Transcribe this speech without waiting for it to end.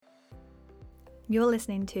You're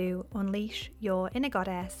listening to Unleash Your Inner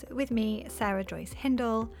Goddess with me, Sarah Joyce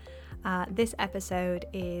Hindle. This episode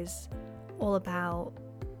is all about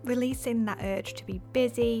releasing that urge to be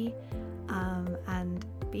busy and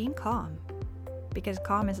being calm, because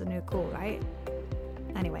calm is the new cool, right?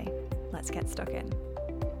 Anyway, let's get stuck in.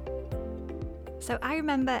 So I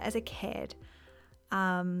remember as a kid,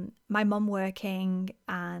 my mum working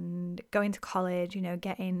and going to college,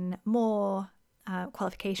 getting more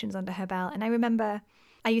qualifications under her belt. And I remember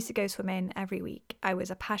I used to go swimming every week. I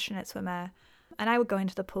was a passionate swimmer and I would go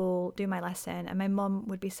into the pool, do my lesson, and my mum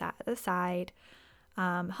would be sat at the side,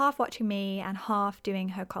 half watching me and half doing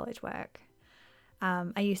her college work.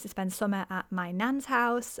 I used to spend summer at my nan's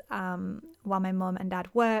house while my mum and dad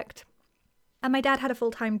worked. And my dad had a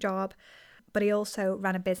full-time job, but he also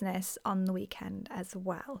ran a business on the weekend as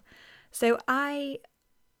well. So I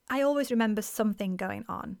always remember something going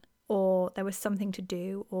on, or there was something to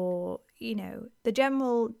do, or, the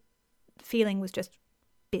general feeling was just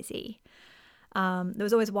busy. There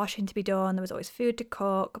was always washing to be done. There was always food to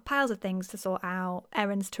cook, piles of things to sort out,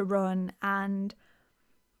 errands to run. And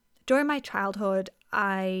during my childhood,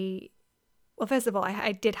 first of all,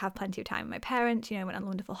 I did have plenty of time with my parents, went on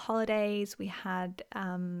wonderful holidays. We had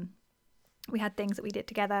things that we did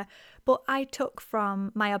together. But I took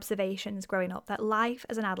from my observations growing up that life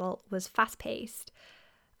as an adult was fast-paced,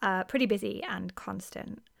 pretty busy and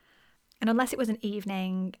constant. And unless it was an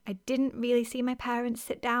evening, I didn't really see my parents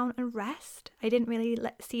sit down and rest. I didn't really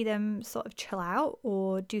see them sort of chill out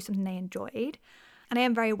or do something they enjoyed. And I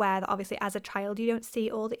am very aware that obviously as a child, you don't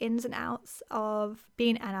see all the ins and outs of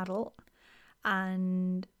being an adult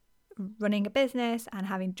and running a business and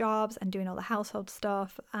having jobs and doing all the household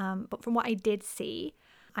stuff. But from what I did see,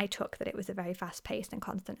 I took that it was a very fast-paced and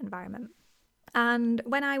constant environment. And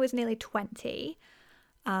when I was nearly 20,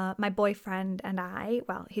 my boyfriend and I,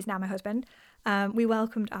 well, he's now my husband, we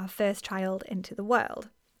welcomed our first child into the world.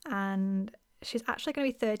 And she's actually going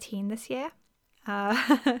to be 13 this year.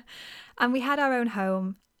 And we had our own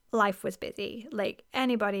home. Life was busy. Like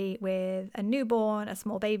anybody with a newborn, a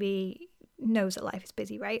small baby knows that life is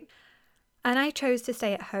busy, right? And I chose to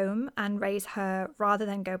stay at home and raise her rather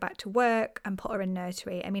than go back to work and put her in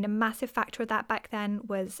nursery. I mean, a massive factor of that back then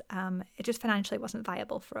was it just financially wasn't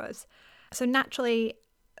viable for us. So naturally,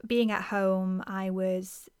 being at home, I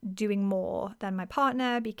was doing more than my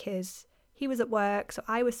partner because he was at work. So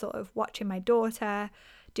I was sort of watching my daughter,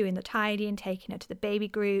 doing the tidying, taking her to the baby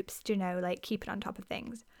groups, keeping on top of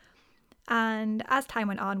things. And as time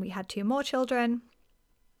went on, we had 2 more children.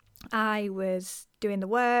 I was doing the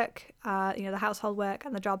work, the household work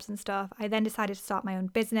and the jobs and stuff. I then decided to start my own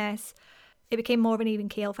business. It became more of an even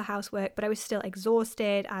keel for housework, but I was still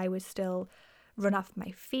exhausted. I was still run off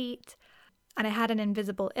my feet. And I had an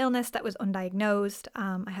invisible illness that was undiagnosed.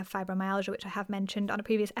 I have fibromyalgia, which I have mentioned on a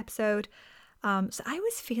previous episode. So I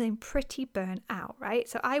was feeling pretty burnt out, right?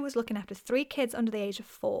 So I was looking after 3 kids under the age of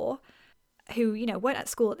 4 who, weren't at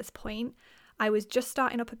school at this point. I was just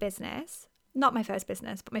starting up a business. Not my first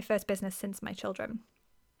business, but my first business since my children.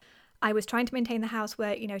 I was trying to maintain the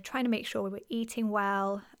housework, trying to make sure we were eating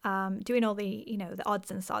well, doing all the, the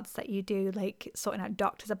odds and sods that you do, like sorting out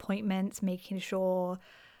doctor's appointments, making sure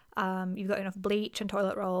you've got enough bleach and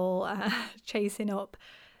toilet roll, chasing up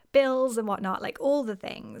bills and whatnot, like all the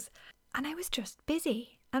things. And I was just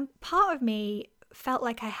busy. And part of me felt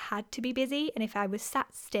like I had to be busy. And if I was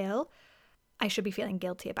sat still, I should be feeling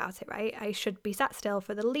guilty about it, right? I should be sat still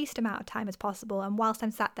for the least amount of time as possible. And whilst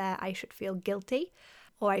I'm sat there, I should feel guilty,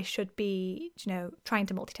 or I should be, trying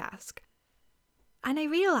to multitask. And I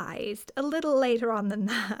realized a little later on than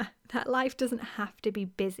that life doesn't have to be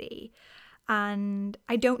busy. And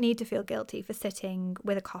I don't need to feel guilty for sitting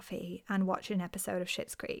with a coffee and watching an episode of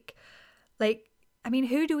Schitt's Creek.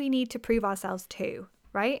 Who do we need to prove ourselves to,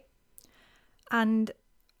 right? And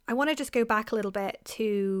I want to just go back a little bit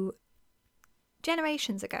to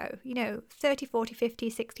generations ago, 30, 40, 50,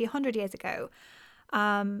 60, 100 years ago.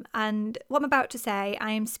 And what I'm about to say,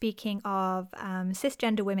 I am speaking of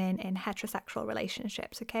cisgender women in heterosexual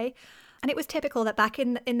relationships, okay? And it was typical that back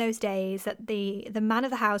in those days that the man of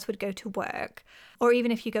the house would go to work, or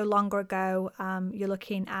even if you go longer ago, you're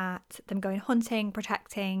looking at them going hunting,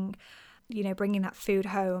 protecting, bringing that food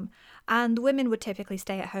home. And the women would typically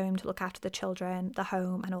stay at home to look after the children, the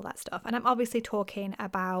home and all that stuff. And I'm obviously talking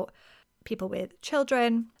about people with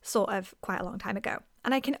children sort of quite a long time ago.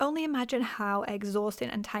 And I can only imagine how exhausting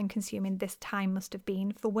and time-consuming this time must have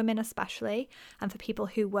been for women especially, and for people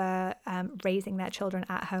who were raising their children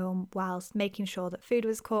at home whilst making sure that food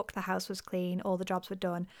was cooked, the house was clean, all the jobs were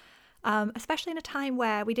done, especially in a time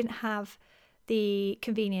where we didn't have the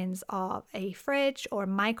convenience of a fridge or a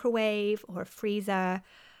microwave or a freezer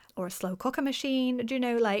or a slow cooker machine, do you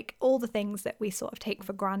know, like all the things that we sort of take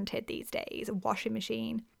for granted these days, a washing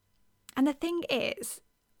machine. And the thing is,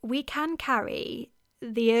 we can carry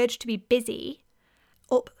the urge to be busy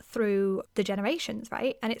up through the generations,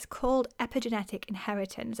 right? And it's called epigenetic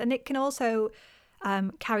inheritance. And it can also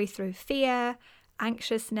carry through fear,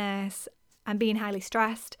 anxiousness, and being highly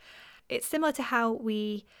stressed. It's similar to how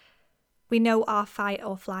we know our fight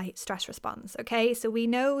or flight stress response, okay? So we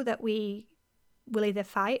know that we will either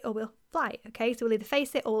fight or we'll flight, okay? So we'll either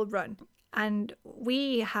face it or we'll run. And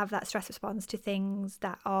we have that stress response to things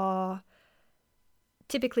that are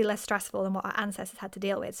typically less stressful than what our ancestors had to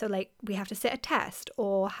deal with. So like we have to sit a test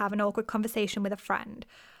or have an awkward conversation with a friend.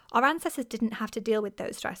 Our ancestors didn't have to deal with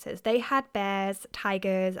those stresses. They had bears,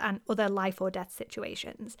 tigers, and other life or death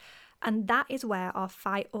situations. And that is where our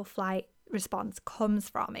fight or flight response comes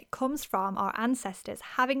from. It comes from our ancestors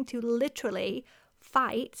having to literally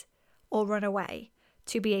fight or run away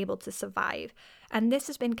to be able to survive. And this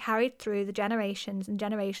has been carried through the generations and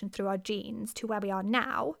generations through our genes to where we are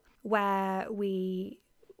now, where we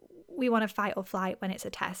want to fight or flight when it's a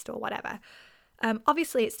test or whatever.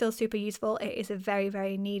 Obviously, it's still super useful. It is a very,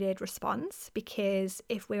 very needed response, because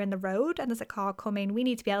if we're in the road and there's a car coming, we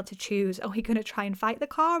need to be able to choose, are we going to try and fight the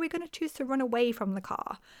car? Or are we going to choose to run away from the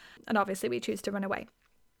car? And obviously we choose to run away.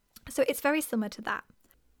 So it's very similar to that.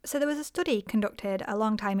 So there was a study conducted a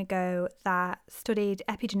long time ago that studied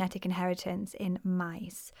epigenetic inheritance in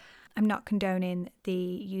mice. I'm not condoning the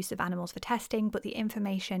use of animals for testing, but the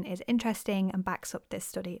information is interesting and backs up this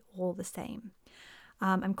study all the same.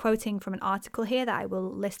 I'm quoting from an article here that I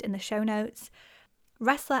will list in the show notes.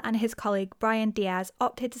 Ressler and his colleague Brian Diaz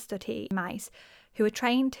opted to study mice who were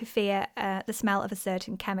trained to fear the smell of a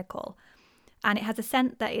certain chemical, and it has a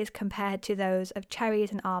scent that is compared to those of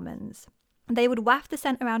cherries and almonds. They would waft the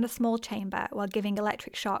scent around a small chamber while giving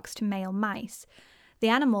electric shocks to male mice. The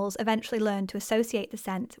animals eventually learned to associate the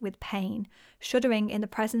scent with pain, shuddering in the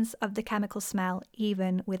presence of the chemical smell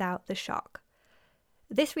even without the shock.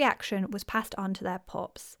 This reaction was passed on to their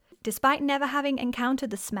pups. Despite never having encountered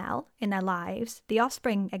the smell in their lives, the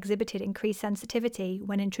offspring exhibited increased sensitivity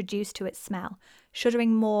when introduced to its smell,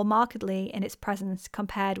 shuddering more markedly in its presence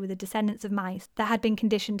compared with the descendants of mice that had been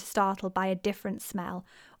conditioned to startle by a different smell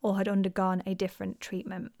or had undergone a different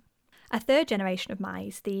treatment. A third generation of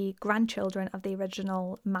mice, the grandchildren of the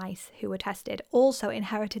original mice who were tested, also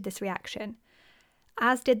inherited this reaction,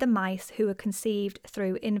 as did the mice who were conceived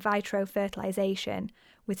through in vitro fertilization,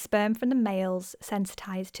 with sperm from the males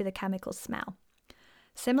sensitized to the chemical smell.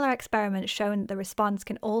 Similar experiments show that the response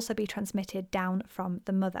can also be transmitted down from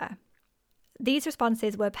the mother. These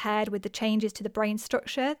responses were paired with the changes to the brain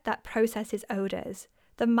structure that processes odours.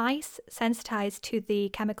 The mice sensitized to the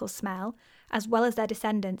chemical smell, as well as their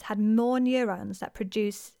descendants, had more neurons that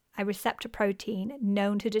produce a receptor protein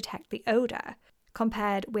known to detect the odour,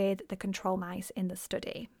 compared with the control mice in the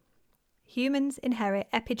study. Humans inherit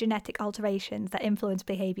epigenetic alterations that influence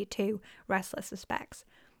behaviour too, Ressler suspects.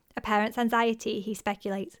 A parent's anxiety, he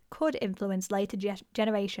speculates, could influence later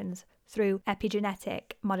generations through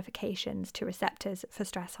epigenetic modifications to receptors for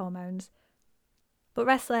stress hormones. But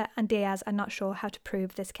Ressler and Diaz are not sure how to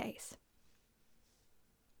prove this case.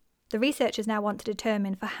 The researchers now want to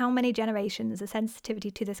determine for how many generations the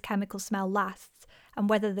sensitivity to this chemical smell lasts and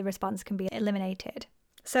whether the response can be eliminated.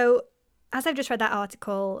 So, as I've just read that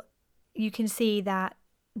article, you can see that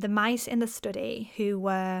the mice in the study who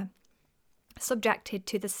were subjected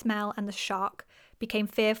to the smell and the shock became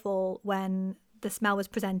fearful when the smell was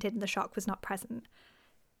presented and the shock was not present.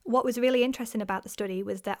 What was really interesting about the study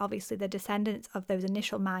was that obviously the descendants of those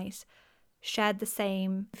initial mice shared the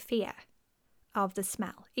same fear of the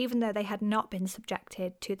smell, even though they had not been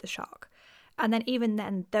subjected to the shock. And then even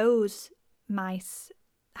then, those mice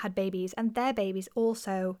had babies and their babies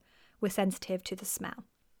also were sensitive to the smell.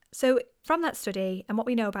 So from that study and what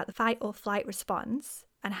we know about the fight or flight response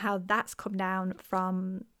and how that's come down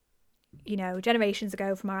from, generations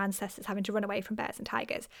ago from our ancestors having to run away from bears and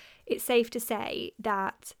tigers, it's safe to say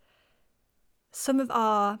that some of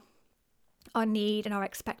our need and our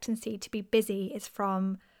expectancy to be busy is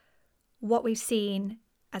from what we've seen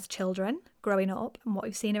as children growing up and what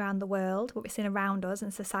we've seen around the world, what we've seen around us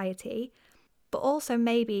in society, but also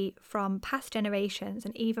maybe from past generations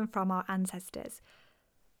and even from our ancestors.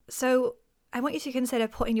 So I want you to consider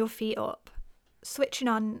putting your feet up, switching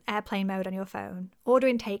on airplane mode on your phone,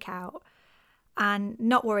 ordering takeout, and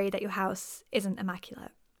not worry that your house isn't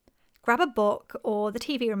immaculate. Grab a book or the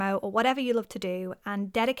TV remote or whatever you love to do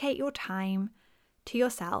and dedicate your time to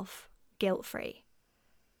yourself guilt-free.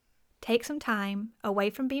 take some time away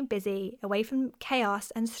from being busy, away from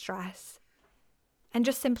chaos and stress, and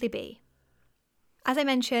just simply be. As I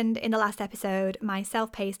mentioned in the last episode, my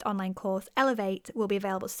self-paced online course, Elevate, will be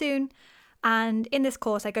available soon. And in this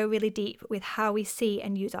course, I go really deep with how we see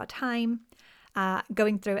and use our time,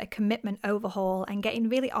 going through a commitment overhaul and getting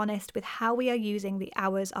really honest with how we are using the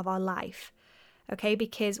hours of our life. Okay,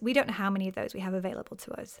 because we don't know how many of those we have available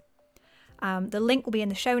to us. The link will be in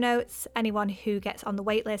the show notes. Anyone who gets on the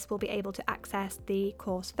waitlist will be able to access the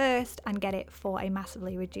course first and get it for a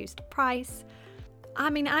massively reduced price. I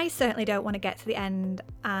mean, I certainly don't want to get to the end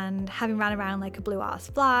and having ran around like a blue-ass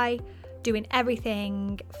fly, doing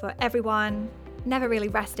everything for everyone, never really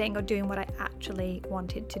resting or doing what I actually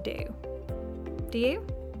wanted to do. Do you?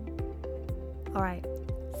 All right,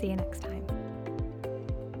 see you next time.